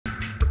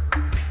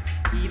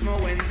even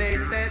when they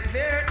set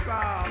their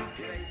traps.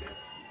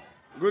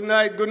 Good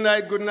night, good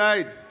night, good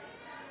night.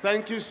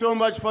 Thank you so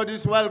much for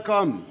this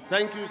welcome.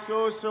 Thank you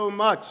so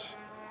much.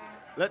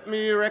 Let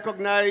me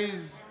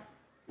recognize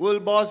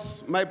World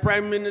Boss, my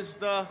Prime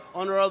Minister,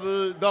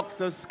 Honorable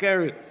Dr.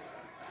 Skerritt,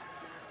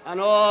 and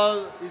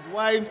all his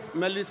wife,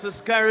 Melissa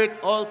Skerritt,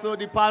 also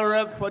the PAL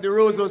rep for the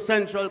Roseau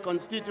Central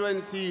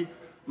constituency,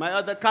 my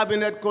other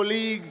cabinet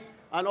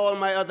colleagues, and all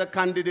my other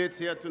candidates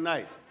here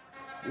tonight.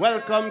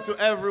 Welcome to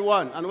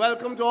everyone, and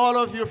welcome to all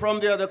of you from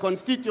the other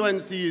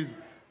constituencies,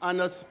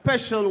 and a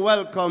special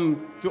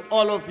welcome to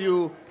all of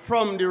you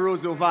from the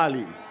Roseau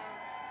Valley.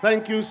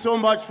 Thank you so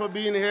much for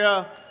being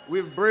here.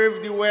 We've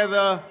braved the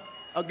weather.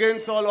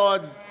 Against all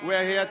odds,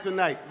 we're here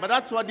tonight. But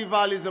that's what the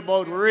valley is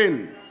about,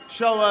 rain,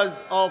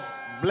 showers of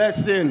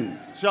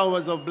blessings,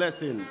 showers of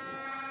blessings.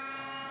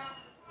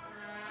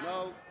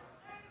 Now,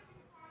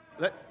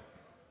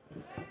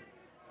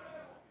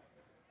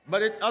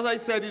 as I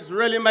said, it's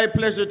really my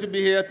pleasure to be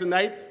here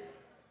tonight.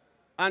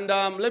 And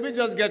let me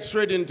just get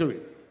straight into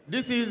it.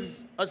 This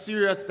is a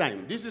serious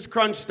time. This is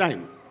crunch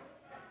time.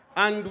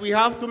 And we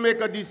have to make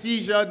a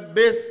decision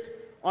based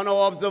on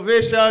our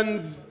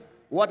observations,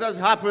 what has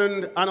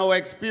happened, and our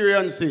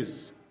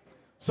experiences.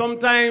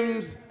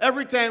 Sometimes,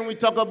 every time we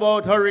talk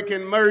about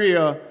Hurricane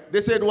Maria,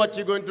 they said, what,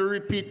 you're going to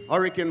repeat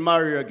Hurricane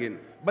Maria again?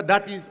 But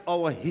that is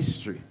our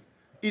history.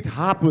 It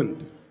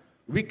happened.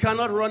 We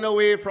cannot run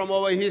away from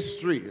our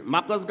history.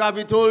 Marcus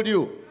Garvey told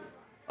you,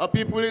 a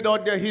people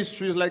without their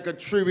history is like a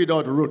tree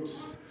without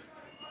roots.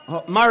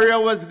 Maria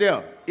was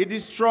there. It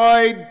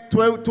destroyed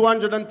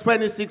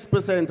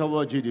 226% of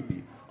our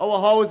GDP.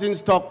 Our housing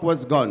stock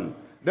was gone.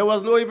 There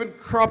was no even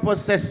crop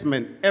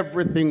assessment.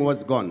 Everything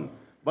was gone.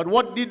 But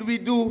what did we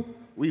do?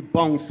 We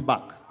bounced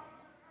back.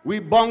 We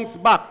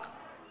bounced back.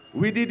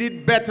 We did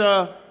it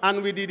better,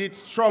 and we did it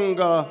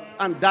stronger,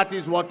 and that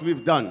is what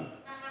we've done.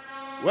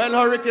 When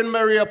Hurricane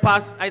Maria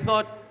passed, I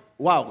thought,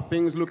 wow,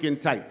 things looking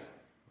tight.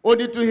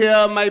 Only to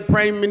hear my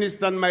Prime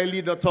Minister and my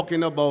leader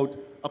talking about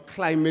a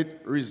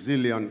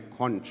climate-resilient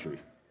country.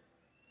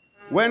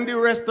 When the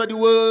rest of the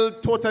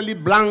world totally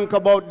blank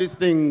about these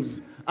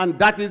things, and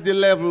that is the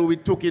level we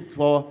took it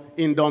for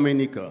in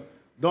Dominica.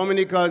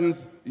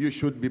 Dominicans, you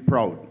should be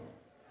proud.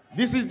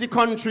 This is the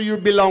country you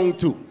belong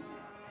to.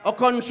 A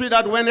country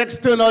that when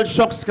external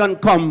shocks can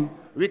come,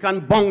 we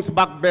can bounce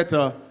back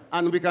better,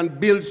 and we can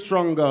build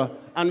stronger,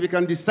 and we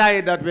can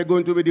decide that we're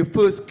going to be the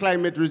first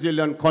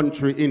climate-resilient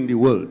country in the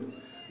world.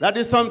 That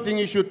is something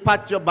you should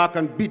pat your back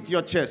and beat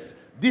your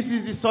chest. This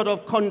is the sort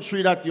of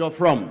country that you're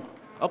from.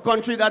 A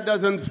country that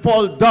doesn't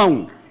fall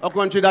down. A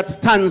country that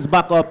stands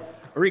back up,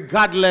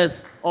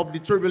 regardless of the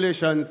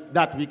tribulations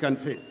that we can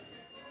face.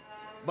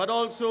 But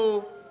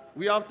also,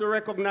 we have to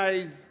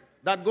recognize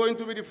that going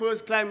to be the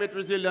first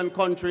climate-resilient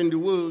country in the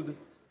world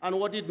and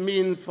what it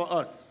means for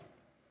us.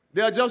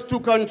 There are just two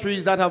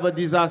countries that have a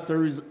disaster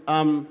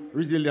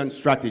resilient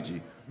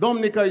strategy.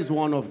 Dominica is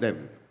one of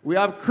them. We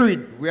have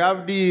CREED. We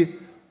have the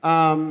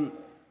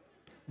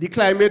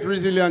Climate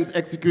Resilience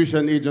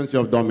Execution Agency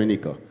of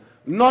Dominica.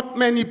 Not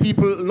many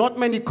people, not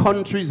many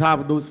countries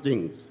have those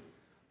things.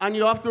 And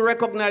you have to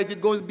recognize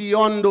it goes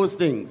beyond those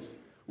things.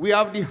 We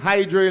have the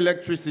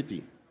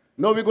hydroelectricity.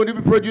 Now we're going to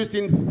be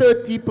producing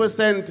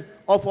 30%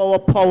 of our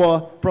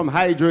power from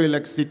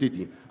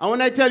hydroelectricity. And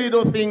when I tell you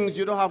those things,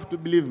 you don't have to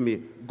believe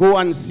me. Go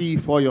and see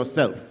for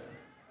yourself.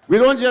 We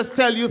don't just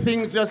tell you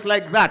things just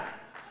like that.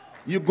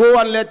 You go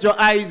and let your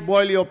eyes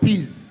boil your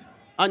peas.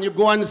 And you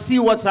go and see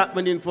what's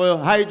happening for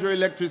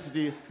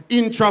hydroelectricity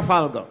in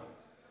Trafalgar.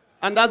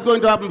 And that's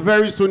going to happen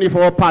very soon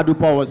for our Padu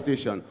power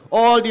station.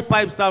 All the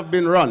pipes have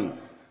been run.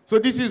 So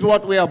this is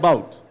what we're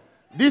about.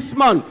 This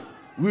month,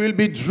 we will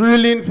be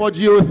drilling for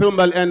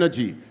geothermal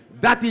energy.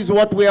 That is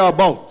what we're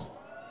about.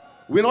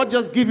 We're not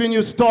just giving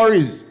you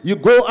stories. You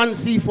go and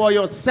see for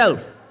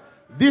yourself.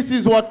 This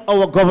is what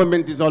our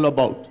government is all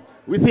about.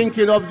 We're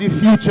thinking of the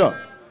future.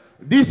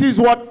 This is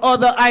what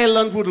other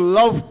islands would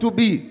love to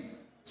be.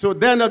 So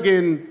then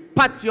again,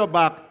 pat your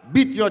back,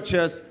 beat your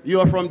chest. You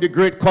are from the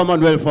great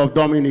Commonwealth of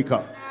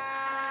Dominica.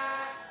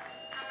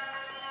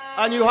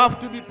 And you have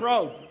to be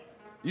proud.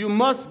 You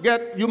must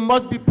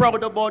be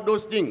proud about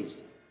those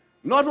things.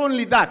 Not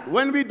only that,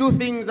 when we do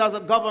things as a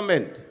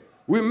government,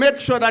 we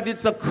make sure that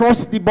it's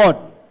across the board.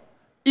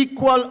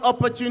 Equal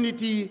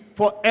opportunity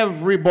for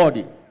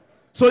everybody.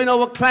 So in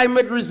our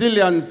climate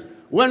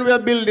resilience, when we are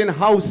building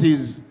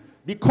houses,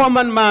 the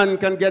common man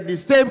can get the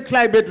same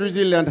climate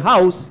resilient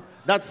house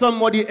that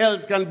somebody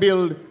else can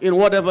build in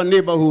whatever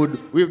neighborhood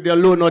with their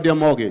loan or their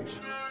mortgage.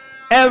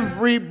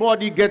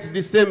 Everybody gets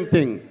the same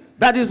thing.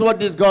 That is what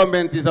this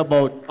government is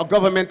about, a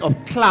government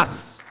of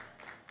class.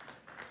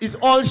 It's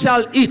all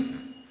shall eat,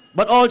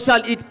 but all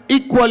shall eat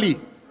equally.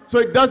 So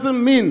it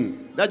doesn't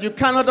mean that you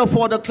cannot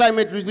afford a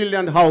climate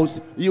resilient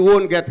house, you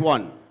won't get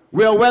one.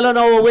 We are well on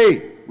our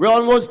way. We're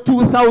almost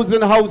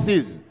 2,000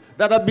 houses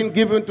that have been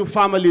given to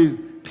families,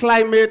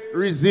 climate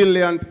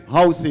resilient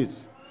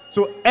houses.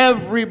 So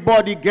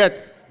everybody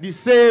gets the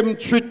same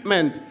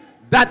treatment.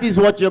 That is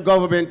what your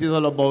government is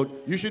all about.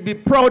 You should be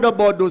proud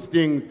about those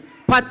things.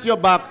 pat your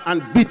back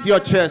and beat your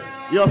chest.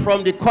 You're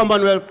from the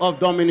Commonwealth of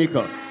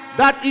Dominica.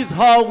 That is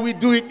how we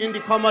do it in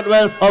the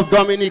Commonwealth of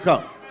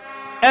Dominica.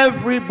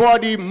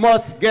 Everybody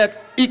must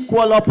get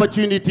equal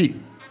opportunity.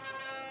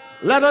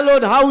 Let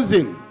alone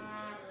housing.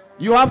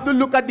 You have to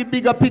look at the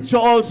bigger picture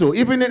also,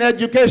 even in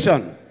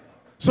education.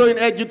 So in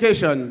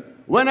education,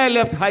 when I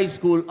left high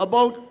school,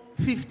 about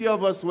 50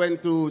 of us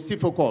went to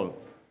Sifokol.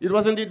 It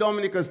wasn't the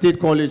Dominica State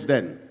College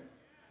then.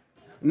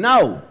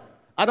 Now,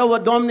 at our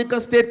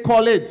Dominica State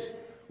College,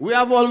 we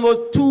have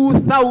almost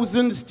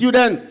 2,000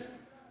 students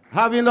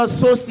having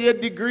associate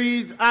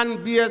degrees and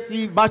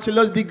BSc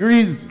bachelor's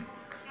degrees.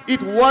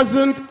 It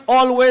wasn't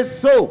always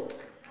so.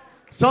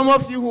 Some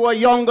of you who are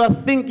younger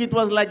think it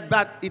was like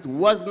that. It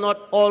was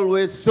not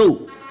always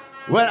so.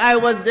 When I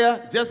was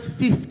there, just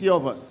 50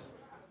 of us.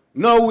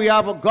 Now we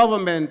have a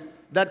government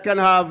that can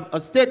have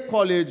a state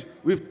college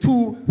with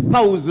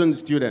 2,000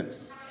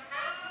 students.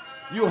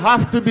 You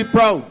have to be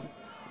proud.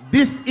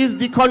 This is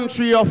the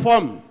country you're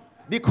from.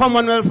 The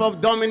Commonwealth of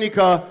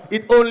Dominica,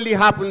 it only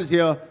happens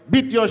here.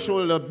 Beat your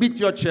shoulder, beat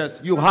your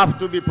chest. You have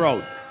to be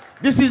proud.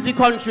 This is the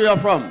country you're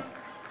from.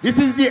 This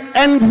is the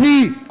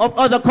envy of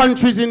other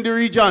countries in the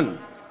region.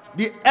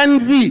 The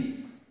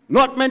envy.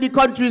 Not many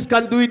countries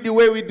can do it the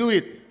way we do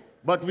it,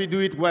 but we do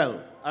it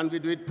well and we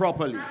do it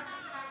properly.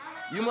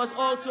 You must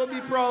also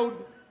be proud,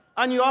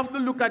 and you have to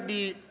look at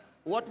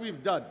what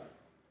we've done.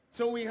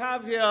 So we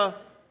have here,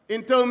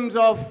 in terms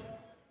of,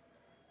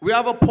 we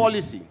have a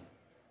policy.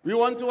 We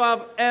want to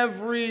have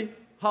every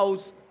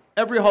house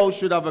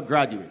should have a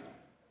graduate.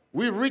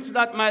 We've reached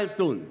that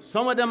milestone.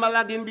 Some of them are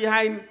lagging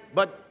behind,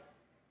 but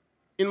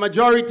in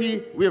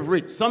majority, we've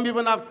reached. Some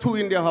even have 2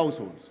 in their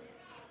households.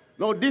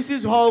 Now, this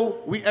is how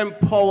we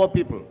empower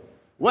people.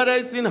 Whether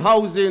it's in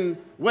housing,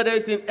 whether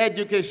it's in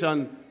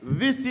education,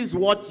 this is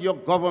what your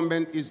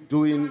government is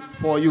doing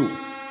for you.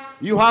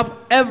 You have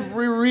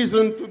every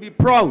reason to be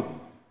proud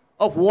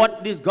of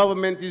what this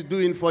government is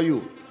doing for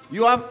you.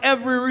 You have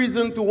every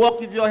reason to walk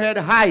with your head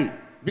high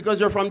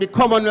because you're from the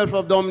Commonwealth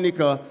of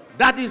Dominica.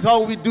 That is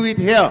how we do it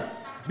here.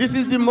 This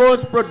is the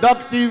most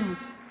productive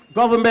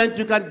government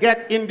you can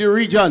get in the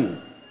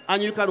region.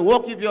 And you can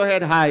walk with your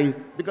head high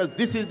because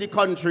this is the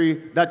country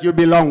that you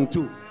belong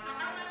to.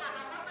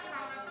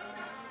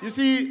 You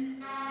see,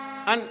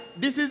 and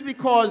this is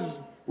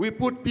because we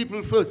put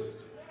people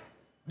first.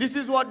 This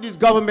is what this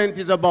government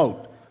is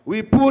about.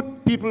 We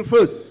put people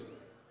first.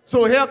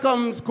 So here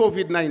comes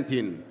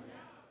COVID-19.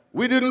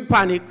 We didn't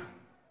panic.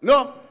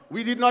 No,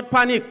 we did not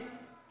panic.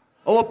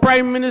 Our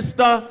Prime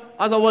Minister,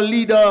 as our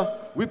leader,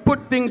 we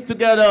put things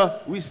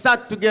together, we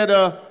sat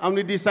together, and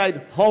we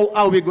decide how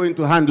are we going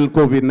to handle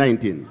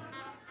COVID-19.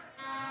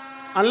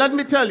 And let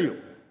me tell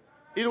you,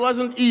 it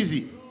wasn't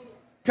easy.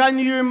 Can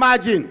you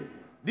imagine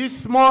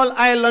this small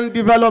island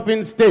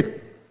developing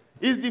state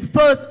is the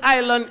first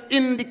island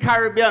in the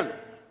Caribbean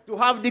to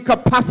have the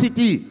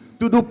capacity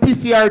to do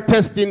PCR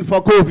testing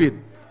for COVID?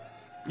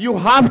 You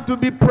have to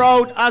be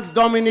proud as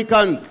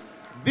Dominicans.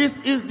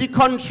 This is the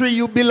country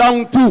you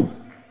belong to.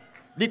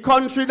 The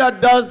country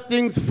that does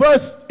things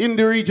first in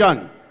the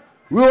region.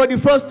 We were the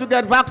first to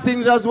get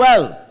vaccines as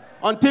well,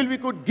 until we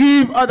could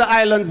give other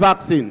islands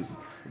vaccines.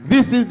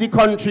 This is the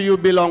country you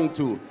belong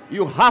to.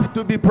 You have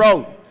to be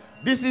proud.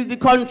 This is the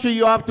country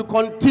you have to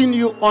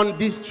continue on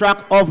this track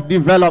of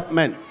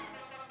development.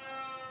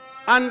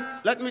 And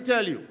let me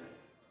tell you,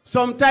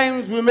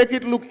 sometimes we make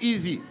it look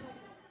easy,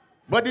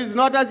 but it's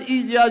not as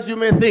easy as you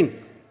may think.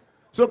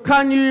 So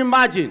can you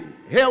imagine,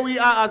 here we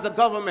are as a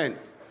government,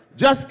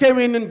 just came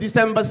in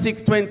December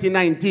 6,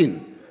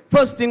 2019.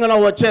 First thing on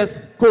our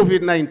chest,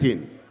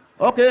 COVID-19.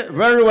 Okay,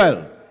 very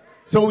well.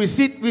 So we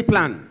sit, we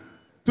plan.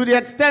 To the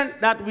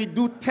extent that we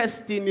do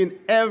testing in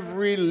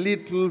every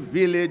little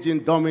village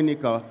in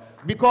Dominica,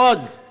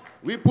 because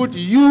we put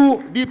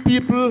you, the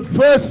people,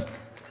 first.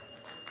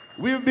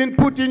 We've been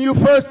putting you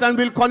first and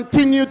will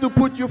continue to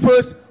put you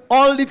first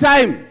all the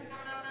time.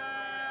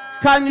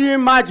 Can you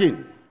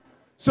imagine?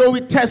 So we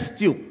test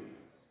you.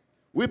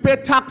 We pay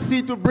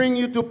taxi to bring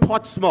you to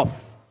Portsmouth.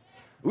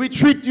 We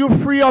treat you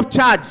free of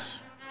charge.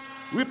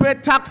 We pay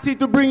taxi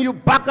to bring you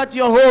back at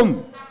your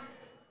home.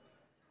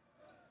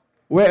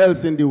 Where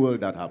else in the world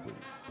that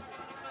happens?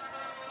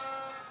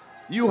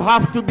 You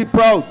have to be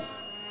proud.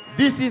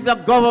 This is a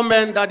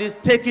government that is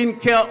taking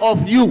care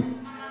of you.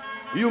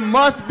 You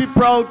must be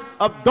proud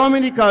of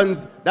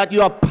Dominicans that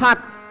you are part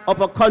of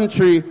a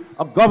country,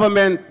 a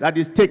government that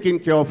is taking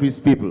care of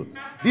its people.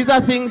 These are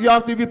things you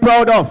have to be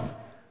proud of.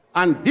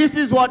 And this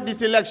is what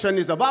this election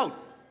is about.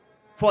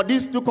 For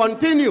this to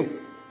continue.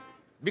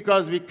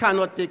 Because we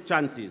cannot take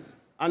chances.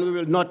 And we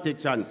will not take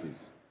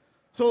chances.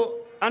 So,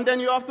 and then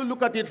you have to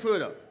look at it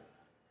further.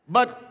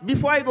 But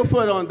before I go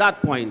further on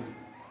that point,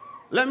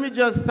 let me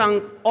just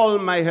thank all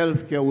my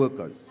healthcare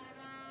workers.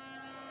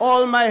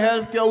 All my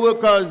healthcare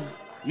workers,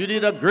 you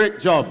did a great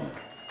job.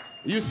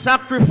 You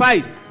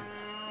sacrificed.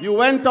 You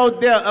went out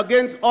there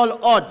against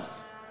all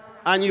odds,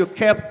 and you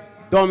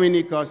kept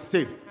Dominica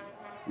safe.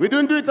 We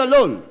didn't do it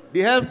alone.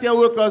 The healthcare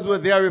workers were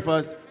there with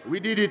us. We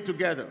did it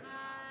together.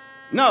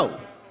 Now,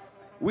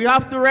 we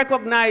have to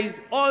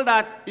recognize all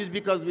that is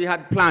because we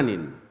had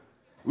planning.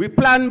 We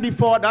planned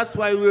before, that's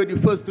why we were the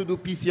first to do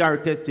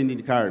PCR testing in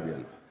the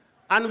Caribbean.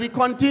 And we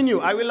continue.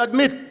 I will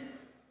admit,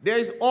 there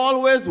is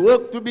always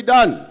work to be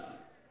done.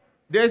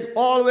 There's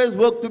always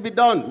work to be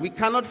done. We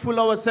cannot fool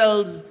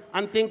ourselves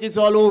and think it's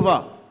all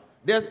over.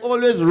 There's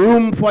always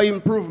room for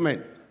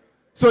improvement.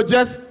 So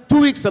just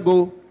 2 weeks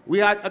ago, we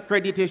had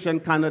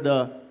Accreditation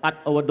Canada at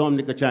our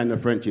Dominica China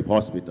Friendship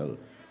Hospital.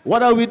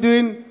 What are we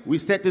doing? We're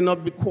setting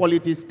up the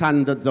quality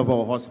standards of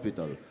our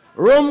hospital.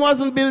 Rome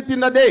wasn't built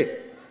in a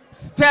day.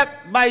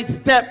 Step by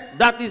step,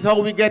 that is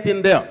how we get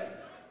in there.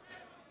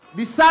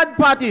 The sad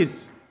part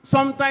is,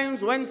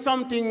 sometimes when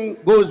something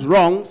goes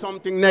wrong,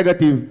 something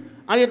negative,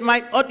 and it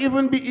might not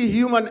even be a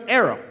human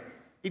error,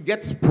 it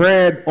gets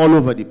spread all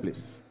over the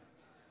place.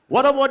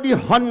 What about the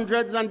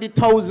hundreds and the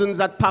thousands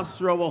that pass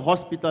through our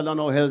hospital and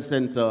our health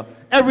center?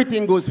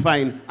 Everything goes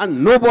fine,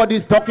 and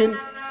nobody's talking.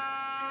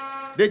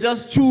 They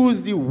just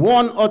choose the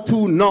one or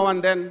two now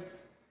and then.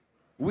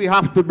 We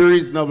have to be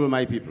reasonable,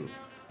 my people.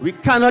 We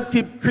cannot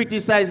keep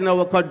criticizing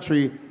our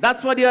country.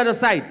 That's for the other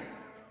side.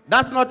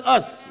 That's not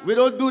us. We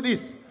don't do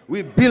this.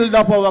 We build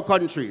up our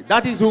country.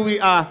 That is who we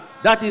are.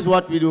 That is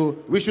what we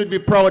do. We should be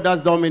proud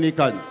as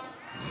Dominicans.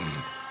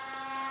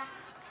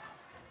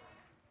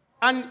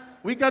 And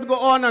we can go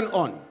on and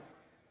on.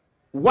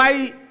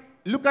 Why?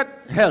 Look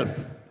at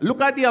health. Look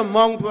at the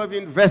amount we have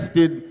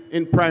invested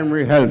in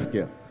primary health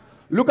care.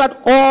 Look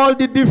at all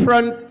the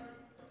different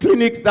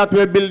clinics that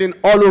we're building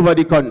all over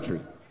the country.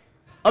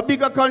 A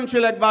bigger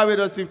country like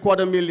Barbados with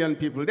 250,000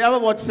 people, they have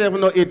about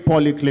 7 or 8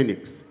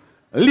 polyclinics.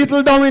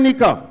 Little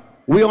Dominica,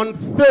 we're on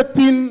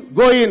 13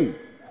 going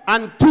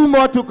and 2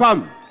 more to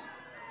come.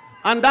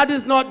 And that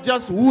is not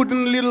just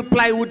wooden little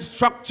plywood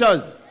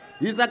structures.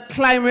 These are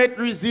climate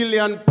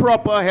resilient,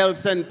 proper health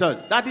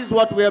centers. That is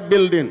what we are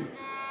building.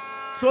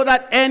 So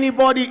that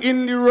anybody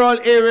in the rural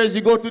areas,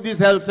 you go to these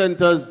health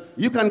centers,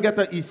 you can get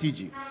an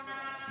ECG.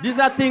 These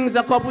are things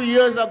a couple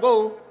years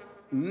ago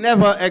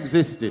never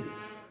existed.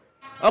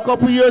 A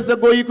couple years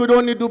ago, you could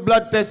only do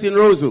blood tests in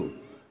Roseau.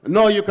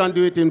 Now you can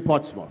do it in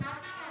Portsmouth.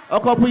 A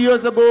couple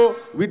years ago,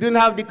 we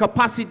didn't have the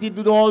capacity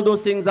to do all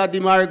those things at the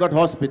Marigot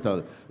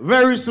Hospital.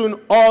 Very soon,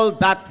 all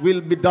that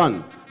will be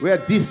done. We are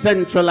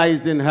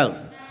decentralizing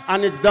health.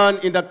 And it's done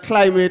in a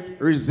climate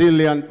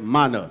resilient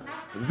manner.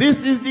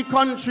 This is the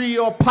country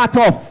you're part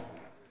of.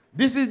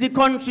 This is the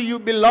country you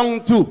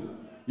belong to.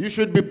 You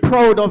should be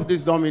proud of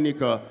this,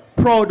 Dominica.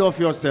 Proud of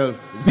yourself.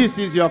 This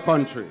is your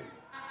country.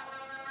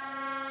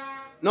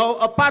 Now,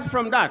 apart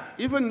from that,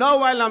 even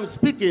now while I'm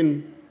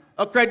speaking,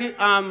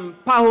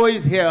 PAHO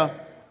is here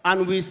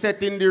and we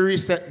set in the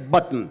reset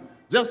button.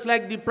 Just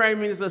like the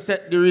Prime Minister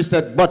set the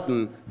reset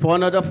button for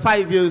another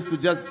 5 years to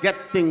just get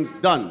things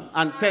done,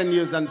 and 10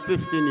 years and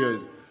 15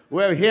 years.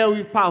 We're here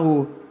with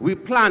PAHO, we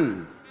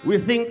plan, we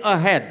think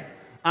ahead,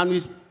 and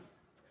we're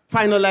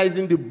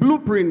finalizing the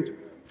blueprint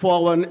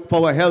for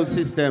our health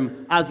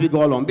system as we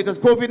go along. Because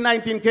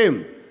COVID-19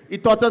 came,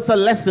 it taught us a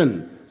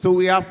lesson, so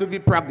we have to be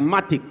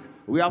pragmatic.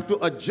 We have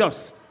to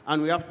adjust,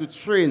 and we have to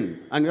train,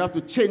 and we have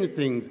to change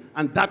things,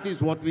 and that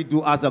is what we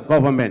do as a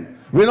government.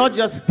 We're not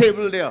just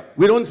stable there.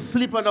 We don't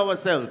sleep on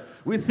ourselves.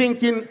 We're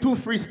thinking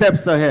 2-3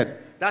 steps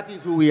ahead. That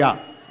is who we are.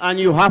 And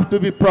you have to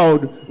be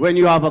proud when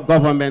you have a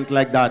government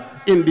like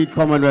that in the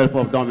Commonwealth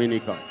of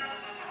Dominica.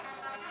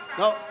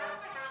 Now,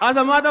 as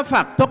a matter of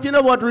fact, talking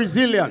about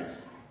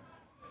resilience,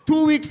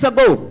 2 weeks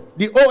ago,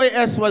 the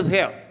OAS was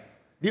here.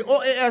 The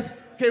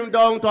OAS came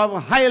down to have a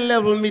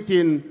high-level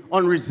meeting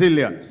on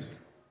resilience.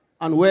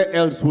 And where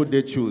else would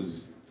they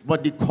choose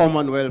but the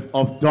Commonwealth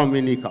of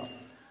Dominica?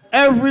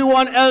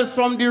 Everyone else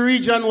from the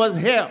region was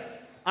here,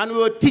 and we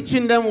were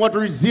teaching them what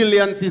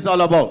resilience is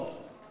all about.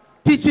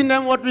 Teaching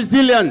them what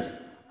resilience,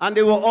 and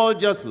they were all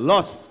just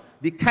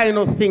lost, the kind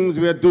of things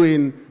we are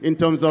doing in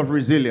terms of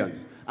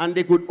resilience. And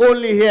they could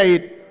only hear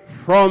it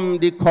from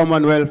the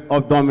Commonwealth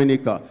of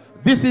Dominica.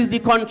 This is the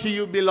country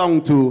you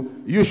belong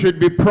to. You should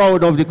be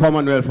proud of the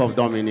Commonwealth of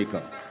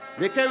Dominica.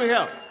 They came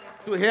here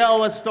to hear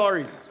our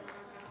stories.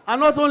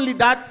 And not only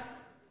that,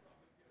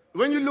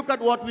 when you look at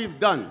what we've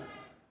done,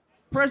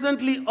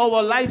 presently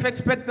our life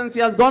expectancy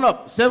has gone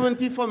up,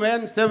 70 for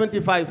men,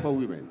 75 for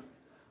women.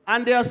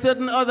 And there are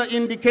certain other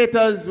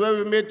indicators where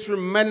we made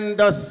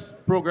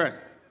tremendous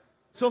progress.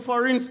 So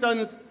for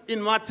instance,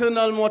 in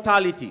maternal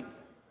mortality,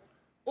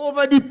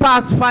 over the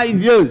past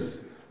 5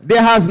 years,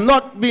 there has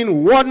not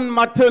been one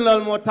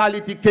maternal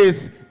mortality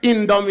case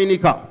in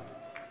Dominica.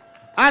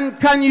 And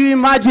can you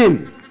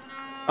imagine,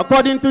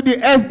 according to the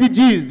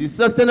SDGs, the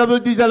Sustainable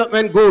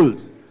Development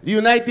Goals, the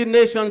United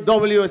Nations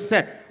WHO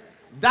set,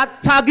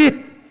 that target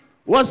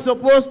was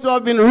supposed to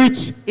have been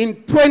reached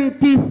in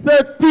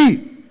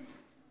 2030.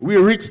 We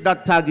reached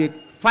that target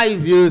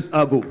 5 years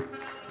ago.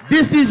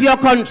 This is your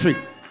country.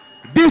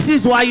 This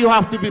is why you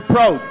have to be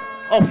proud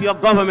of your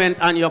government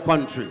and your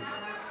country.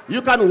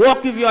 You can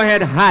walk with your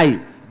head high.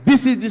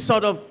 This is the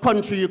sort of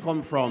country you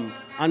come from,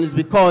 and it's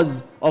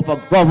because of a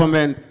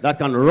government that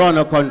can run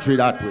a country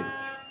that way.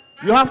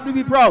 You have to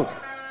be proud.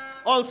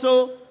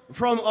 Also,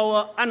 from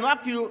our, and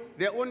mark you,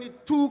 there are only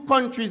 2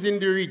 countries in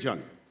the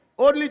region.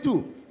 Only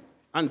 2.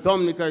 And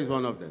Dominica is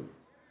one of them.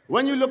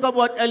 When you look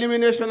about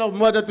elimination of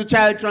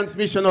mother-to-child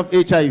transmission of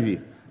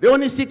HIV, there are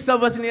only 6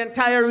 of us in the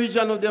entire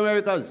region of the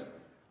Americas.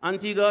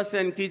 Antigua,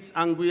 St. Kitts,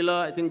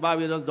 Anguilla, I think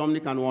Barbados,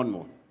 Dominica, and 1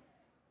 more.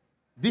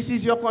 This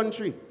is your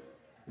country.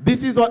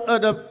 This is what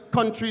other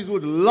countries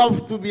would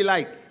love to be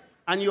like.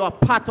 And you are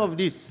part of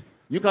this.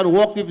 You can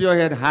walk with your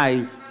head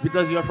high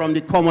because you're from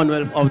the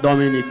Commonwealth of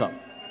Dominica.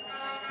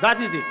 That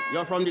is it.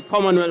 You're from the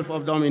Commonwealth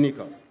of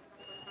Dominica.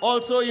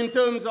 Also, in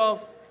terms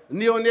of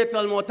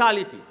neonatal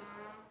mortality,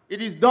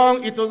 it is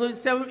down,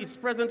 it's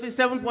presently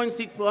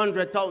 7.6 per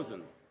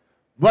 100,000.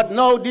 But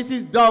now this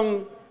is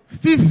down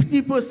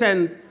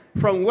 50%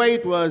 from where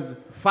it was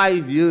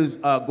 5 years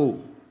ago.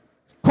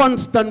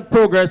 Constant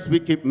progress we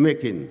keep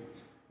making.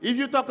 If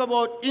you talk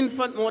about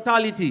infant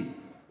mortality,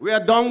 we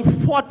are down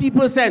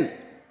 40%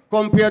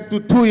 compared to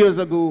 2 years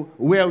ago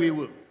where we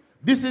were.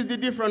 This is the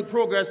different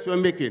progress we're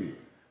making.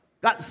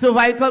 That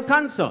cervical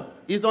cancer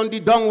is on the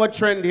downward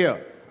trend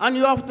here. And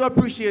you have to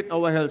appreciate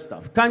our health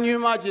staff. Can you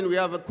imagine we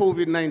have a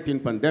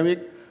COVID-19 pandemic,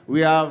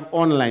 we have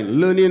online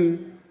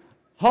learning.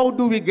 How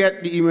do we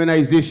get the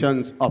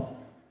immunizations up?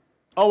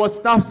 Our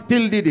staff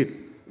still did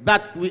it.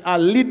 That we are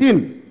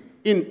leading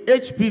in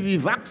HPV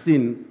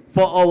vaccine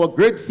for our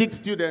grade 6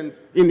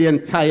 students in the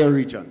entire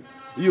region.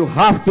 You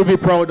have to be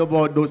proud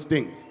about those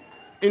things.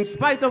 In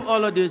spite of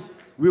all of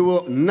this, we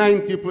were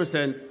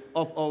 90%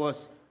 of our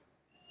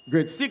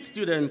grade 6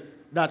 students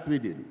that we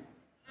did.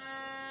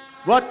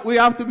 But we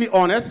have to be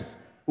honest,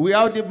 we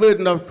have the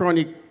burden of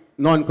chronic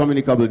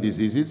non-communicable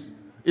diseases.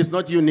 It's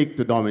not unique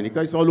to Dominica,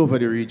 it's all over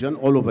the region,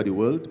 all over the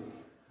world.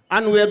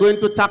 And we are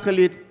going to tackle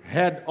it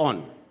head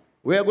on.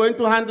 We are going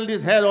to handle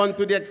this head on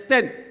to the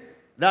extent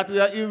that we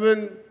are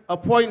even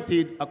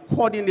appointed a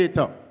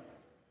coordinator.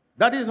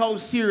 That is how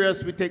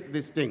serious we take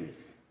these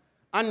things.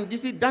 And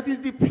that is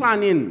the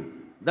planning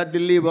that the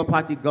Labour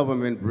Party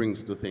government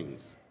brings to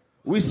things.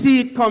 We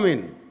see it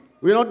coming.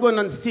 We're not going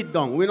to sit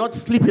down. We're not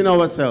sleeping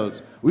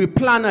ourselves. We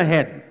plan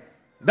ahead.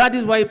 That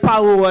is why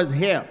power was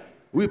here.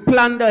 We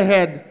planned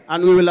ahead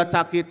and we will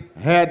attack it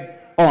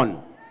head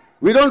on.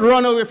 We don't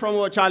run away from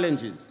our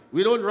challenges.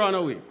 We don't run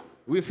away.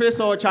 We face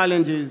our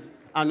challenges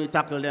and we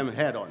tackle them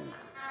head on.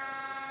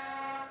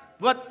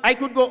 But I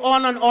could go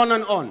on and on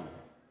and on.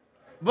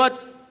 But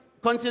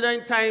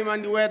considering time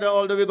and the weather,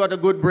 although we got a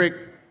good break,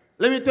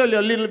 let me tell you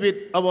a little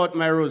bit about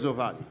my Roseau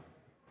Valley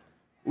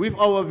with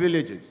our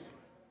villages.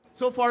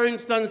 So for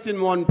instance,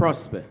 in One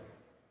Prosper,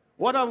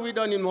 what have we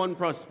done in One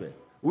Prosper?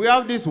 We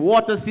have this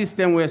water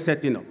system we're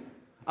setting up.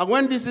 And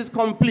when this is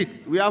complete,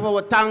 we have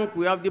our tank,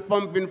 we have the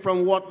pumping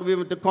from water to be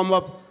able to come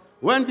up.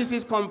 When this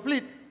is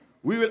complete,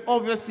 we will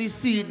obviously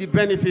see the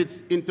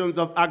benefits in terms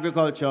of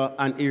agriculture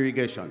and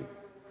irrigation.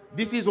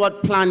 This is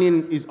what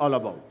planning is all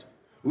about.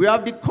 We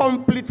have the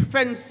complete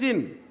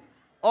fencing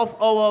of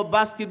our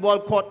basketball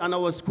court and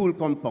our school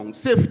compound,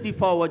 safety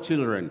for our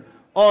children,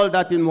 all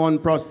that in One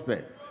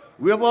Prosper.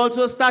 We have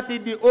also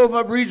started the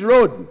overbridge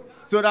road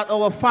so that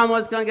our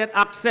farmers can get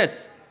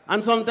access.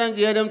 And sometimes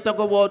you hear them talk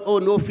about, oh,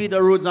 no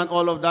feeder roads and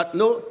all of that.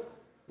 No,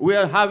 we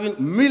are having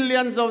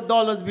millions of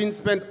dollars being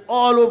spent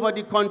all over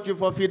the country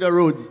for feeder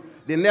roads.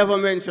 They never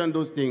mention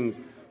those things.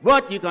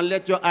 But you can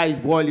let your eyes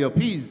boil your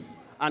peas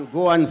and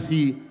go and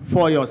see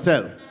for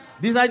yourself.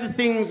 These are the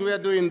things we are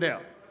doing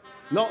there.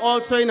 Now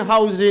also in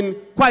housing,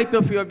 quite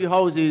a few of the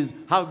houses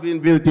have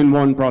been built in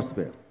One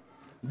Prosper.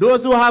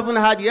 Those who haven't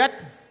had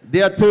yet,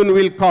 their turn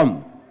will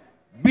come.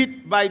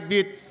 Bit by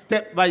bit,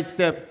 step by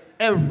step,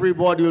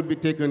 everybody will be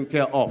taken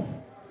care of.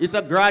 It's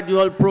a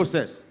gradual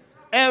process.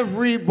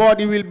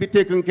 Everybody will be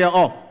taken care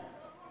of.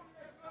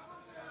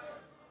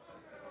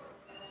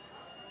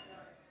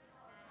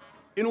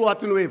 In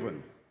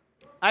Waterwaven,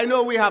 I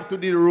know we have to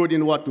do the road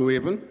in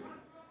Waterwaven,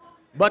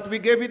 but we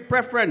gave it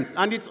preference,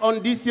 and it's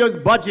on this year's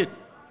budget,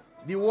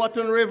 the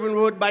Waterwaven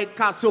Road by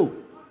Casso,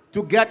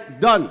 to get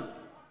done.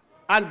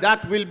 And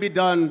that will be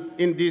done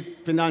in this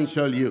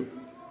financial year.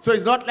 So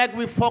it's not like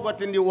we've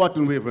forgotten the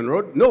Waterwaven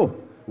Road. No,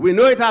 we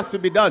know it has to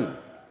be done.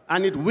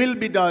 And it will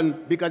be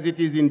done because it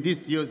is in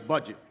this year's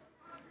budget.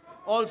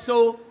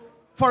 Also,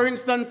 for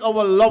instance,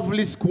 our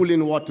lovely school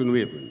in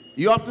Waterwaven.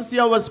 You have to see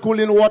our school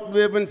in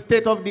Waterwaven,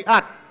 state of the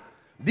art.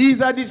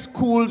 These are the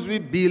schools we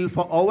build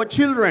for our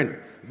children.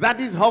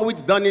 That is how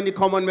it's done in the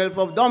Commonwealth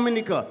of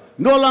Dominica.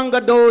 No longer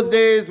those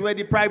days where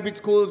the private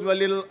schools were a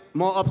little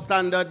more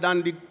upstandard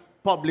than the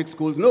public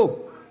schools.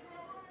 No.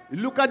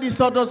 Look at the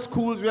sort of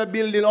schools we are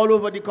building all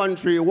over the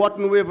country.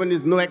 Waterwaven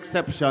is no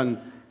exception.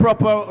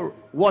 Proper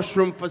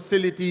washroom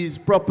facilities,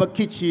 proper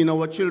kitchen,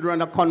 our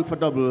children are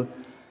comfortable.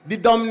 The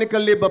Dominica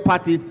Labour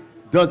Party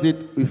does it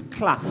with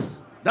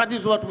class. That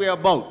is what we are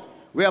about.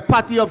 We are a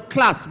party of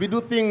class. We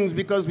do things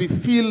because we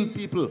feel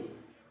people.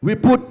 We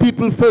put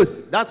people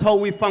first. That's how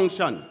we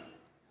function.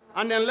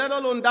 And then let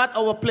alone that,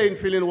 our playing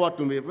field in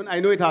Waterwaven, I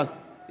know it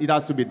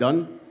has to be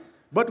done,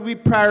 but we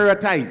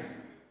prioritize.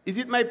 Is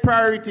it my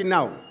priority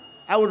now?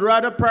 I would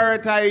rather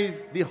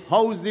prioritize the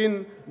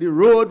housing, the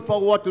road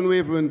for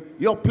Waterwaven.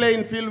 Your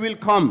playing field will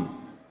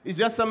come. It's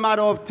just a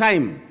matter of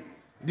time.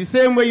 The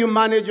same way you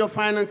manage your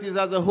finances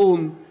as a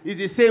home is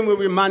the same way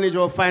we manage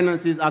our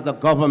finances as a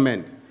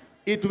government.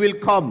 It will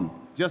come.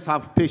 Just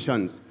have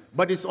patience.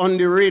 But it's on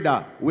the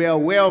radar. We are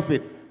aware of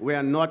it. We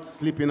are not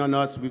sleeping on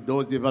us with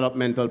those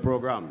developmental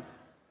programs.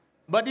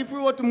 But if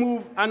we were to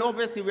move, and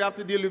obviously we have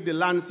to deal with the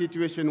land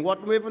situation,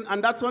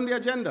 and that's on the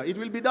agenda. It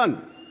will be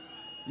done.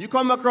 You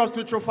come across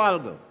to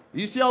Trafalgar.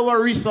 You see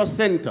our resource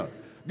center.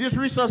 This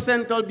resource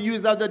center will be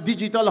used as a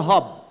digital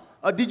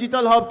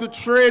hub to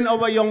train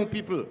our young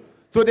people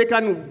so they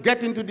can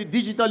get into the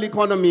digital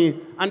economy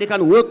and they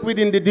can work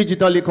within the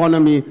digital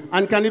economy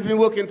and can even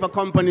work in for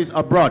companies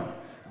abroad.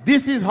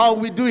 This is how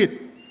we do it.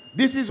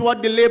 This is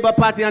what the Labour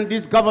Party and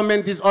this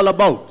government is all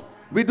about.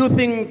 We do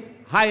things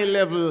high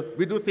level,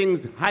 we do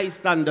things high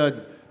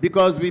standards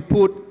because we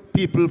put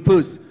people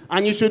first.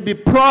 And you should be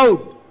proud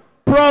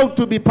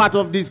to be part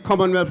of this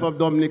Commonwealth of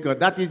Dominica.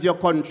 That is your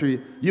country.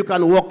 You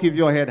can walk with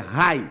your head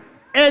high.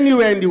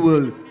 Anywhere in the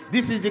world,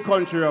 this is the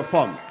country of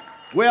fun.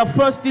 We are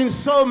first in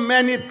so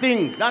many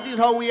things. That is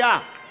how we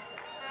are.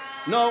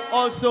 Now,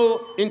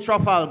 also in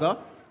Trafalgar,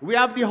 we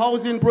have the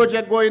housing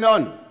project going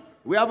on.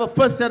 We have a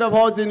first set of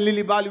housing in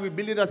Lily Valley. We're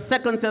building a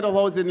second set of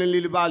housing in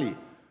Lily Valley.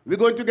 We're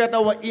going to get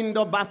our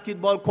indoor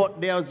basketball court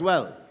there as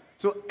well.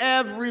 So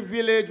every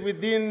village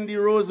within the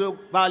Roseau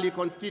Valley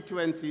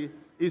constituency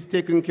is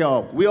taken care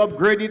of. We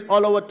upgraded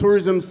all our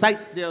tourism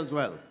sites there as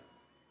well.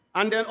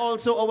 And then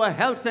also our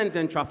health center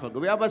in Trafalgar.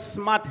 We have a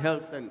smart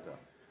health center.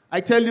 I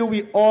tell you,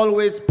 we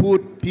always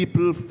put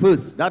people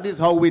first. That is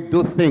how we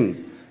do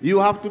things. You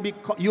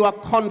are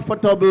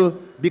comfortable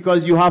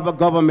because you have a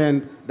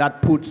government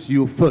that puts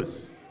you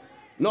first.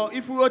 Now,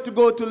 if we were to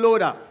go to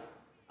Loda,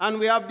 and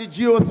we have the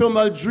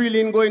geothermal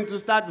drilling going to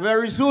start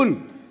very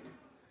soon,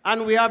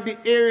 and we have the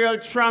aerial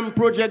tram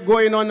project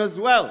going on as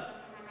well,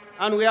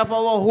 and we have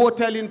our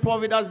hotel in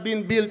Providence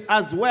being built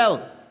as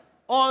well.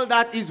 All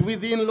that is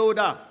within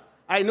Loda.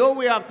 I know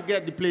we have to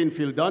get the playing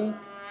field done,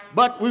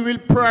 but we will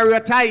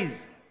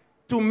prioritize.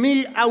 To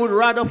me, I would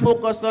rather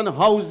focus on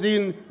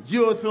housing,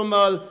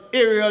 geothermal,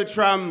 aerial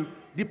tram.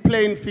 The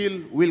playing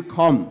field will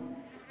come.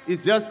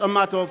 It's just a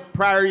matter of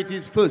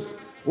priorities first.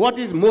 What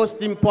is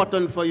most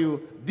important for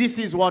you? This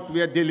is what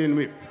we are dealing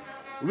with.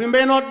 We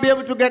may not be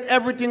able to get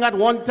everything at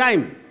one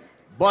time,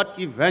 but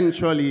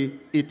eventually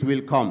it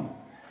will come.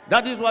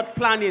 That is what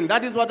planning,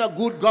 that is what a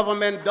good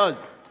government does.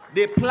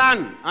 They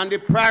plan and they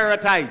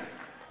prioritize.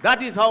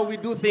 That is how we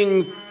do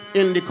things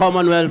in the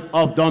Commonwealth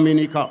of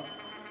Dominica.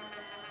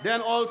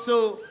 Then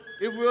also,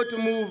 if we were to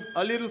move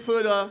a little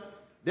further,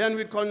 then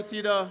we'd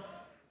consider,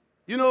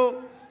 you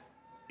know,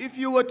 if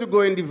you were to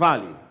go in the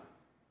valley,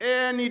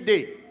 any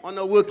day, on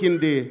a working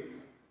day,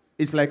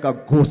 it's like a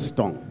ghost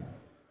town.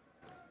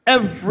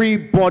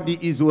 Everybody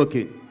is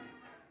working.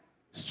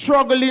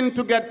 Struggling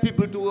to get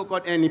people to work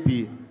on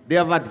NEP. They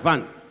have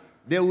advanced.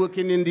 They're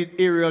working in the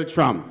aerial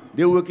tram.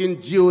 They're working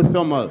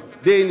geothermal.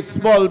 They're in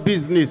small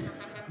business.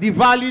 The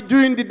valley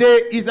during the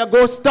day is a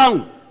ghost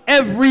town.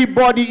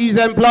 Everybody is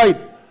employed.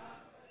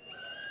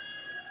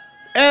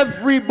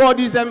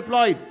 Everybody is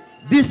employed.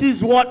 This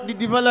is what the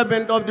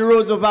development of the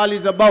Roseau Valley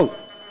is about.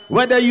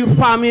 Whether you're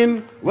farming,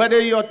 whether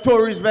you're a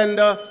tourist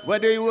vendor,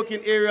 whether you work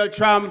in aerial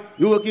tram,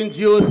 you work in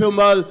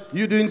geothermal,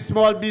 you're doing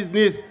small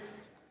business,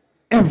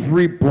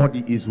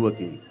 everybody is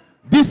working.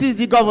 This is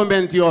the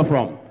government you're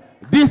from.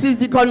 This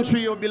is the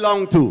country you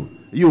belong to.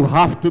 You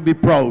have to be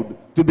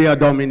proud to be a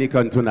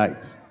Dominican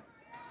tonight.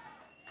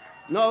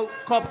 Now,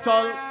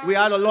 Coptal, we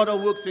had a lot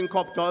of works in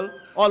Coptal.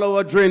 All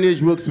our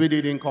drainage works we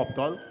did in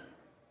Coptal.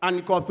 And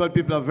the Coptal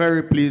people are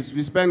very pleased.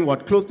 We spent,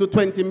 what, close to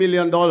 $20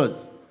 million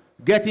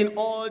getting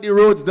all the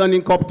roads done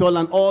in Coptal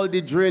and all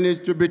the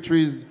drainage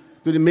tributaries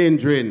to the main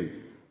drain.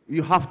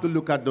 You have to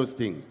look at those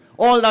things.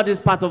 All that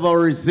is part of our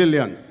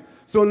resilience.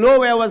 So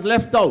nowhere was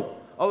left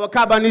out. Our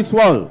Cabanis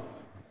wall,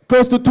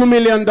 close to $2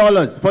 million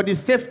for the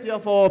safety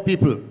of our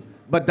people.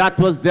 But that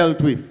was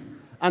dealt with.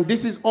 And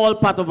this is all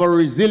part of our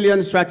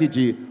resilience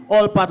strategy,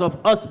 all part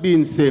of us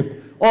being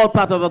safe, all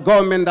part of a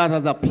government that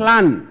has a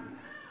plan.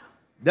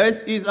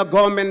 This is a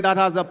government that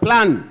has a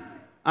plan,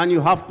 and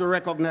you have to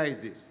recognize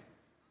this.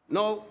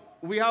 Now,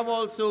 we have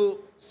also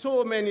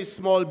so many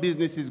small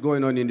businesses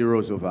going on in the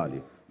Roseau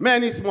Valley.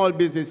 Many small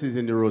businesses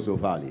in the Roseau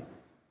Valley.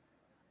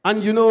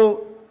 And you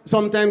know,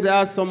 sometimes there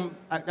are some,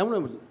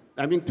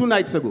 I mean, 2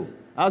 nights ago,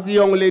 I asked the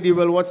young lady,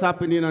 well, what's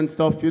happening and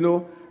stuff, you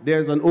know,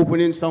 there's an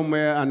opening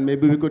somewhere and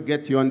maybe we could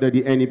get you under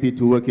the NEP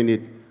to work in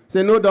it.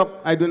 Say, no, doc,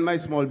 I do my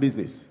small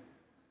business.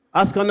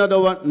 Ask another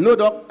one, no,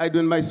 doc, I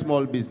do my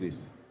small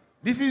business.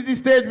 This is the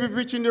stage we've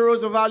reached in the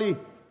Roseau Valley.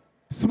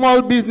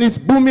 Small business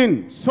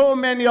booming. So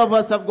many of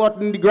us have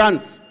gotten the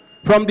grants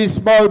from the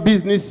small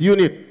business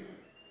unit.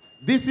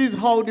 This is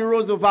how the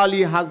Roseau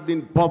Valley has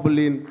been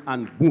bubbling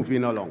and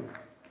moving along.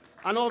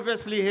 And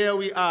obviously here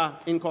we are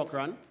in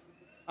Cochrane.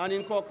 And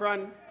in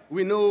Cochrane,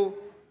 we know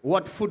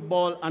what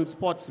football and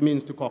sports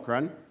means to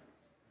Cochrane.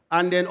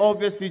 And then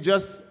obviously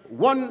just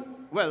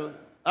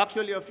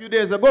actually a few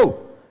days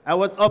ago, I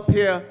was up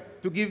here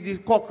to give the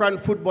Cochrane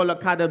Football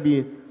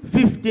Academy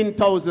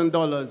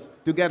 $15,000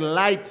 to get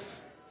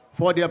lights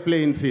for their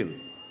playing field.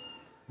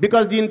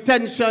 Because the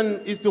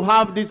intention is to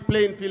have this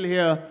playing field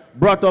here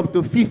brought up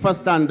to FIFA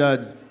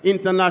standards,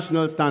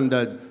 international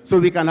standards, so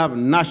we can have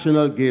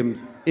national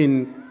games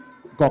in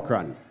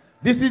Cochrane.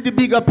 This is the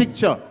bigger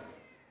picture.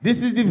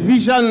 This is the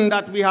vision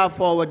that we have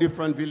for our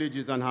different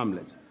villages and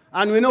hamlets.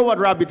 And we know what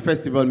Rabbit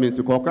Festival means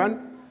to Cochrane,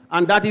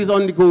 and that is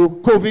on the go.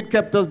 COVID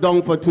kept us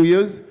down for 2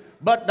 years,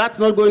 but that's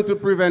not going to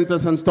prevent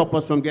us and stop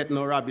us from getting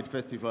our Rabbit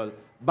Festival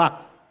back.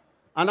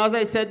 And as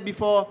I said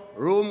before,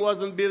 Rome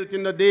wasn't built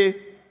in a day,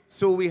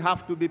 so we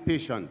have to be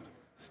patient,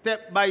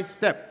 step by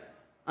step.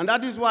 And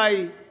that is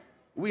why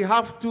we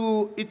have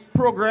to, it's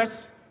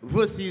progress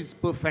versus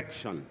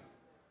perfection.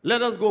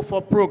 Let us go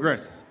for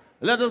progress.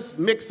 Let us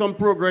make some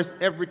progress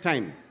every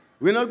time.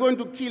 We're not going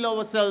to kill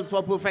ourselves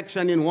for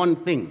perfection in one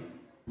thing.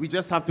 We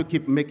just have to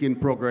keep making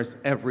progress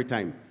every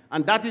time.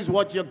 And that is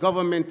what your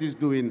government is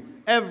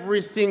doing.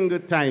 Every single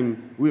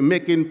time we're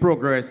making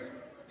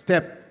progress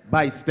step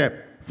by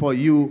step for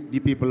you, the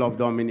people of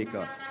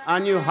Dominica.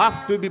 And you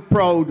have to be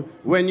proud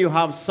when you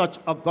have such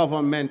a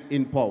government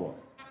in power.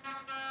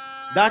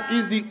 That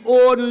is the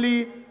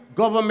only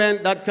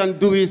government that can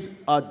do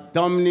is a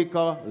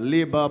Dominica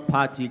Labour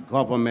Party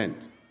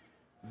government.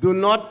 Do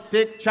not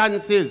take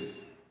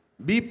chances.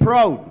 Be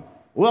proud.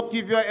 Walk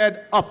with your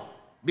head up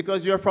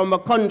because you're from a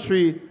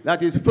country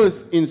that is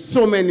first in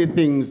so many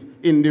things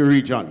in the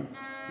region.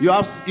 You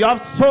have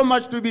so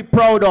much to be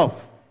proud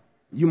of.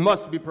 You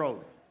must be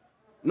proud.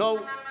 Now,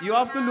 you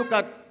have to look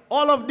at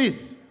all of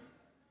this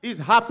is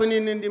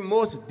happening in the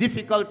most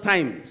difficult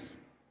times.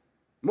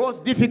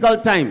 Most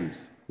difficult times.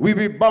 We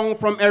were bound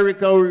from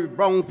Erica, we were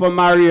bound from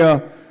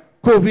Maria.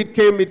 COVID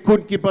came, it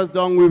couldn't keep us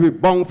down. We were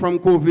bound from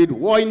COVID.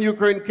 War in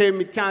Ukraine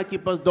came, it can't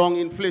keep us down.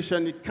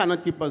 Inflation, it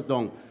cannot keep us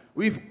down.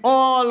 With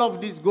all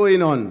of this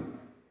going on,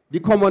 the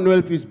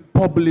Commonwealth is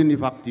bubbling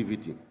with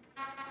activity.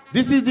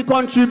 This is the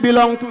country we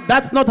belong to.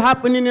 That's not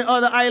happening in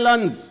other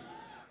islands.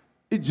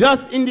 It's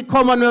just in the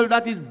Commonwealth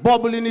that is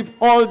bubbling with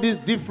all these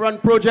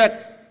different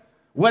projects.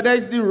 Whether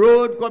it's the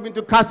road coming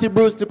to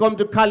Cassibus to come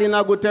to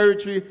Kalinago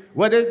territory,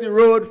 whether it's the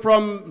road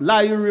from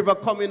Layu River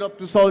coming up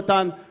to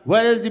Sultan,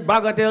 whether it's the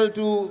Bagatelle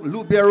to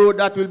Lubia Road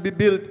that will be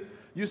built.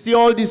 You see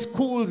all these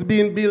schools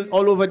being built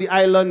all over the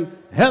island,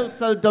 health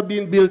center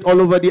being built all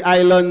over the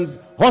islands,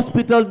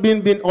 hospitals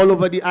being built all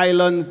over the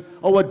islands,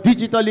 our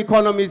digital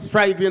economy is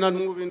thriving and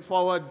moving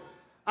forward,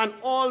 and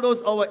all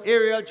those, our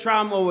aerial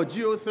tram, our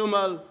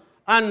geothermal,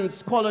 and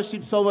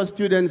scholarships for our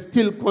students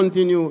still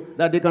continue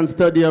that they can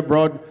study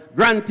abroad.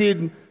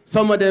 Granted,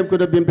 some of them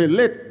could have been paid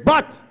late,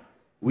 but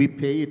we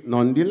pay it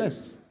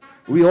nonetheless.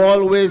 We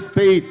always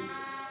pay it.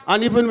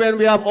 And even when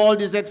we have all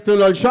these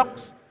external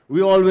shocks,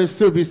 we always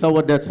service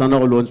our debts and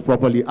our loans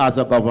properly as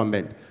a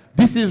government.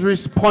 This is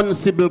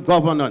responsible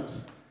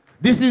governance.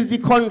 This is the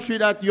country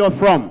that you're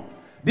from.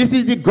 This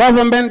is the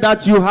government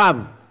that you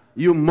have.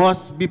 You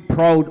must be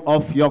proud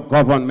of your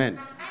government.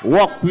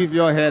 Walk with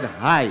your head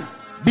high.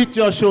 Beat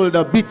your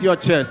shoulder, beat your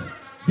chest.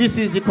 This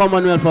is the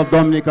Commonwealth of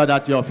Dominica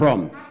that you're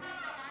from.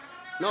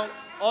 Now,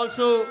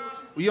 also,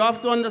 you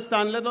have to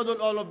understand, let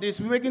alone all of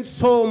this, we're making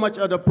so much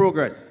other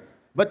progress.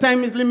 But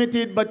time is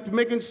limited, but we're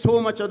making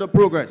so much other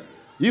progress.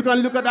 You can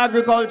look at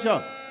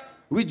agriculture.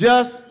 We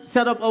just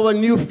set up our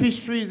new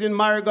fisheries in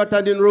Marigot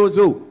and in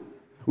Roseau.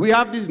 We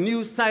have this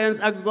new science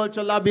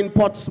agriculture lab in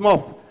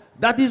Portsmouth.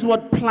 That is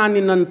what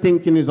planning and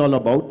thinking is all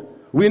about.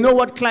 We know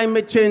what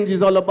climate change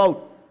is all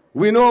about.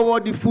 We know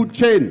about the food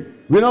chain.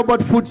 We know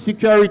about food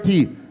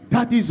security.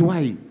 That is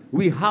why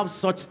we have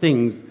such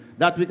things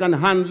that we can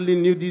handle the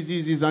new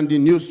diseases and the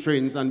new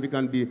strains, and we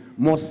can be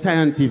more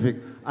scientific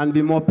and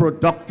be more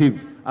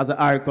productive as an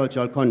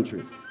agricultural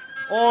country.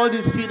 All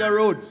these feeder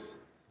roads.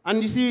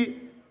 And you see,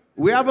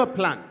 we have a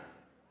plan.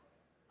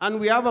 And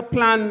we have a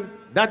plan,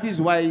 that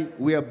is why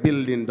we are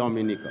building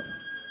Dominica.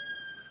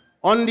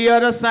 On the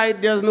other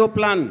side, there's no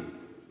plan,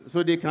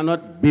 so they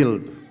cannot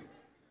build.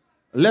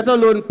 Let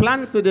alone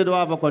plan, so they don't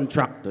have a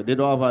contractor, they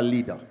don't have a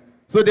leader.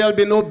 So there'll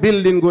be no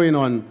building going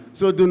on,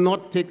 so do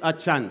not take a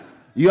chance.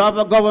 You have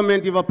a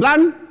government with a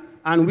plan,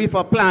 and with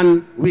a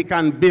plan, we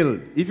can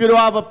build. If you don't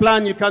have a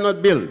plan, you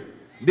cannot build.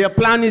 Their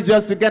plan is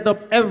just to get up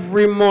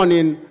every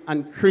morning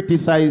and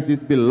criticize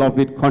this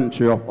beloved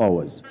country of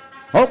ours.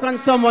 How can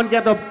someone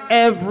get up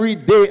every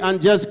day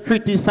and just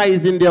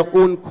criticizing their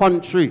own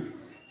country?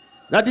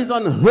 That is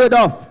unheard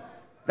of.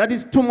 That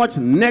is too much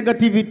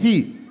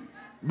negativity.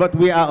 But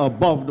we are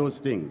above those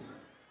things.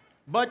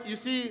 But you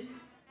see,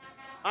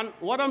 and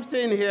what I'm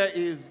saying here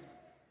is,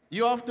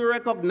 you have to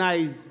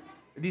recognize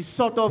the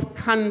sort of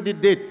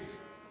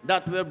candidates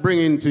that we're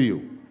bringing to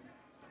you.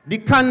 The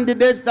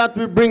candidates that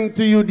we bring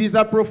to you, these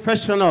are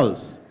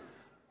professionals,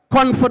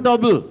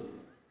 comfortable,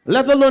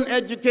 let alone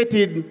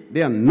educated,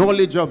 they are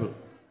knowledgeable.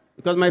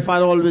 Because my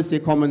father always say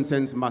common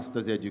sense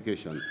masters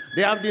education.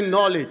 They have the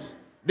knowledge.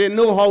 They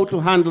know how to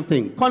handle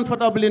things,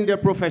 comfortable in their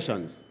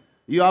professions.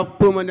 You have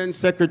permanent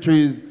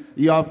secretaries,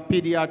 you have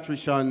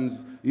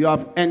pediatricians, you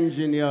have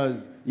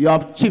engineers, you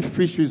have chief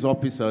fisheries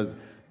officers.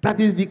 That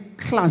is the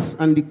class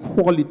and the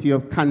quality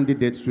of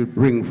candidates we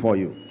bring for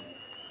you.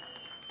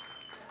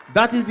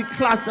 That is the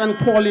class and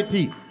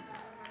quality.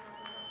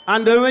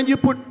 And then when you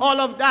put all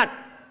of that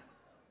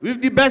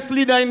with the best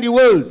leader in the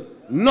world,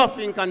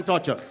 nothing can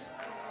touch us.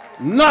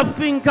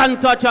 Nothing can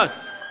touch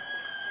us.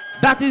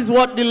 That is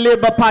what the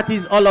Labour Party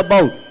is all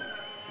about.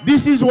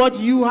 This is what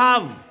you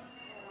have.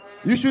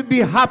 You should be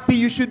happy.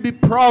 You should be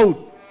proud.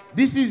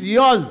 This is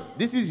yours.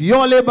 This is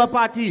your Labour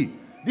Party.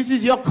 This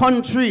is your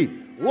country.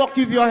 Walk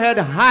with your head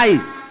high.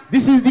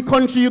 This is the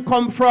country you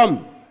come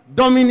from.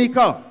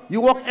 Dominica.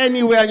 You walk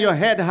anywhere and your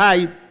head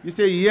high. You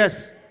say,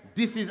 yes,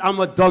 I'm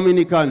a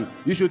Dominican.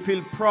 You should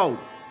feel proud.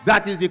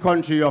 That is the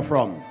country you're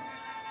from.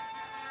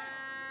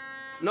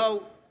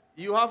 Now,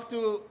 you have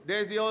to,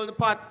 there's the old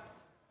part.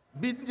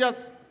 Be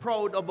just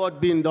proud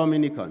about being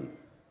Dominican.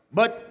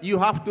 But you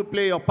have to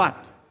play your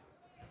part.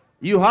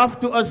 You have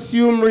to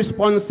assume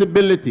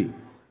responsibility.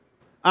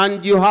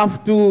 And you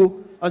have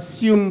to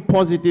assume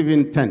positive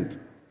intent.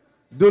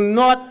 Do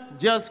not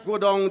just go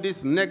down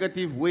this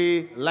negative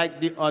way like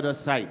the other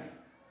side.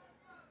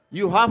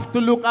 You have to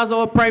look, as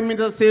our Prime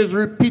Minister says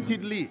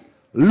repeatedly,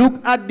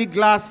 look at the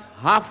glass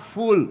half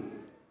full,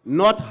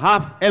 not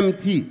half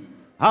empty.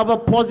 Have a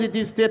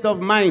positive state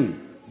of mind.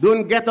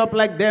 Don't get up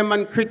like them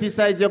and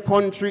criticize your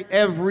country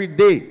every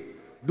day.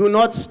 Do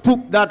not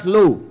stoop that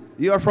low.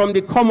 You are from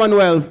the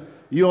Commonwealth.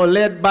 You are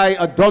led by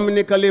a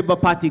Dominica Labour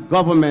Party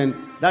government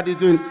that is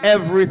doing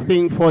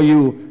everything for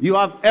you. You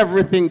have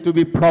everything to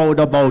be proud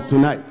about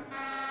tonight.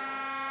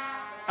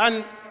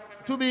 And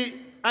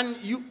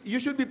you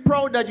should be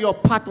proud that you're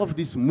part of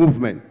this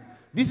movement.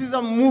 This is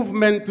a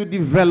movement to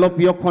develop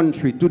your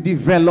country, to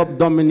develop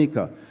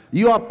Dominica.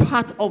 You are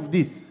part of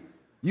this.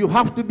 You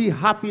have to be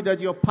happy that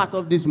you're part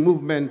of this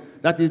movement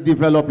that is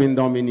developing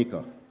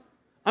Dominica.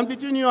 And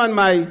between you and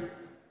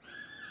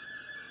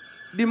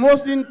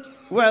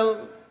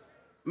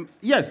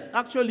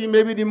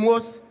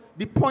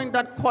the point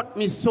that caught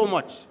me so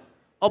much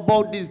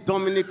about this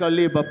Dominica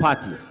Labour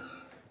Party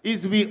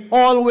is we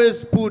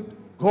always put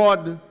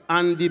God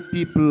and the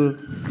people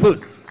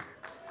first.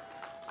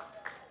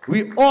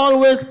 We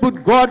always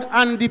put God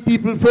and the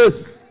people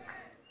first.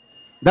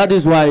 That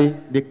is why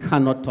they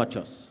cannot touch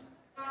us.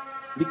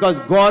 Because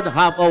God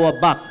have our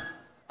back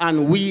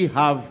and we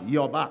have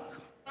your back.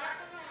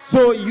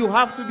 So you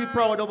have to be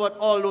proud about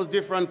all those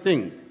different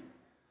things.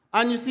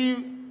 And you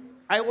see,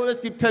 I always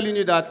keep telling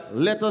you that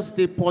let us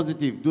stay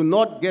positive. Do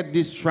not get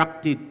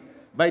distracted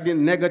by the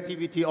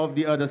negativity of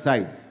the other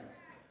sides.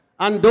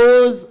 And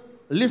those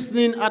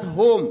listening at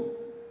home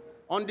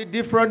on the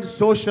different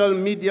social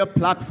media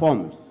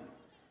platforms,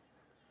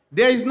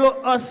 there is no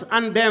us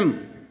and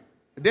them.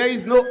 There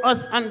is no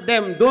us and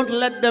them. Don't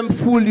let them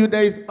fool you.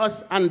 There is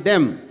us and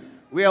them.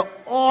 We are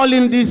all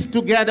in this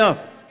together.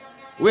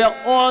 We are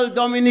all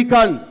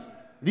Dominicans.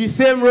 The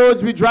same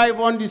roads we drive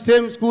on, the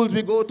same schools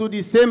we go to,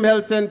 the same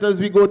health centers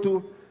we go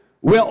to.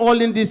 We are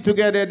all in this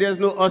together. There's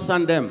no us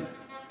and them.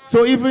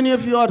 So even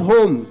if you're at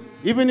home,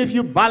 even if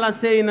you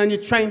balancing and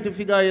you're trying to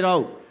figure it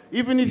out,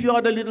 even if you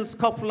had a little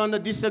scuffle and a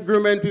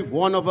disagreement with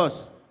one of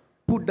us,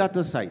 put that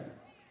aside.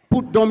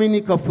 Put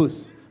Dominica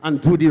first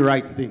and do the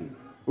right thing.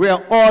 We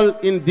are all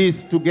in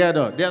this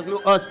together. There's no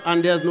us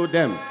and there's no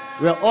them.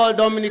 We are all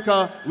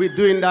Dominica. We're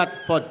doing that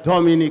for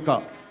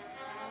Dominica.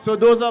 So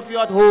those of you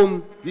at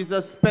home, this is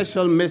a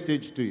special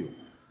message to you.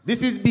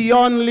 This is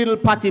beyond little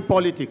party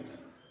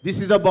politics.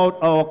 This is about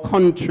our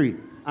country,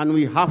 and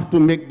we have to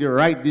make the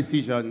right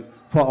decisions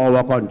for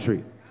our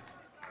country.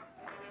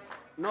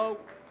 Now,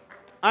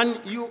 and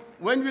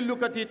when we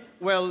look at it,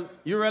 well,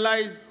 you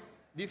realize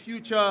the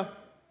future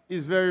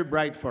is very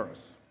bright for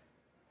us.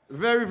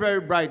 Very,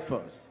 very bright for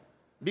us.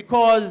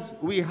 Because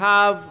we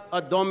have a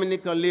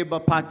Dominica Labour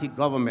Party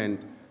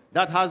government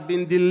that has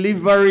been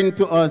delivering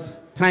to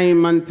us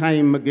time and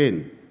time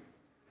again.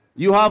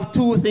 You have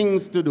two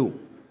things to do.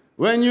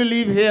 When you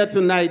leave here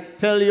tonight,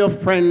 tell your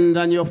friend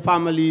and your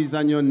families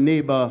and your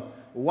neighbor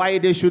why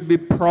they should be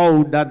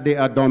proud that they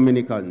are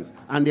Dominicans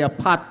and they are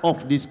part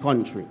of this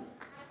country.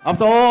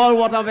 After all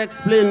what I've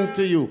explained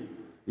to you,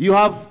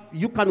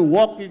 you can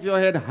walk with your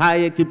head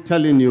high. I keep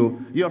telling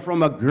you, you're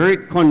from a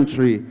great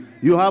country.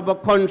 You have a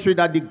country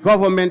that the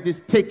government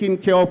is taking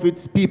care of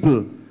its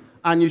people,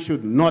 and you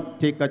should not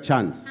take a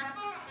chance.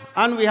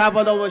 And we have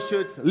on our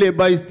shirts,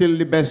 Labour is still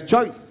the best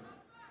choice.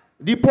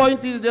 The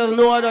point is there's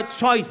no other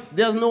choice.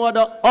 There's no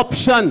other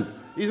option.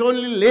 It's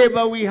only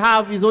Labour we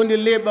have. It's only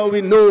Labour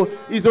we know.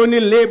 It's only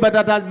Labour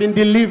that has been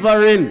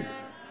delivering.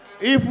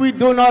 If we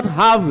do not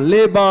have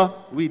Labour,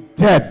 we're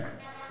dead.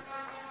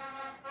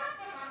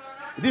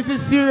 This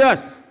is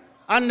serious.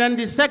 And then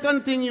the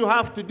second thing you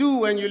have to do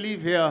when you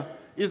leave here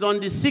is on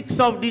the 6th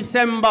of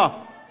December,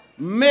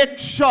 make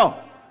sure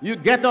you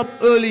get up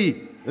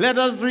early. Let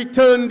us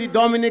return the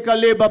Dominica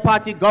Labour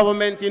Party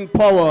government in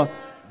power.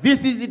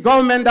 This is the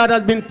government that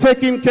has been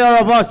taking care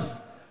of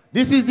us.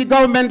 This is the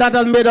government that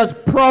has made us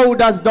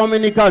proud as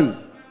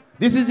Dominicans.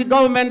 This is the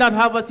government that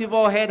has us with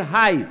our head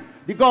high.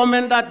 The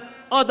government that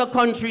other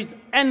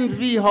countries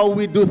envy how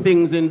we do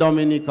things in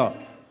Dominica.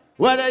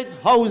 Whether it's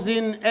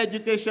housing,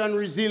 education,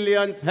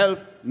 resilience,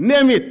 health,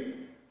 name it.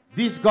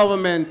 This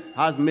government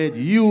has made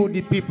you,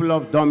 the people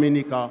of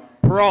Dominica,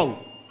 proud. proud.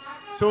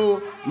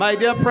 So, my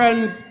dear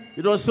friends,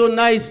 it was so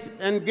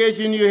nice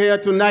engaging you here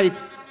tonight.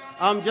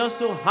 I'm just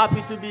so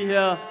happy to be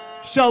here.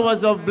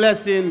 Showers of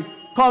blessing.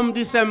 Come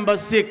December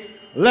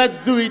 6th. Let's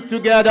do it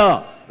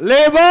together.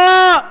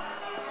 Labor!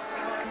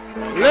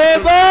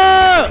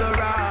 Labor!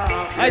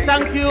 I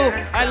thank you.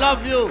 I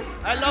love you.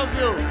 I love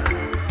you.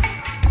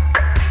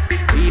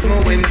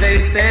 Even when they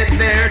said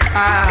their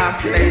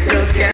times, they just can't.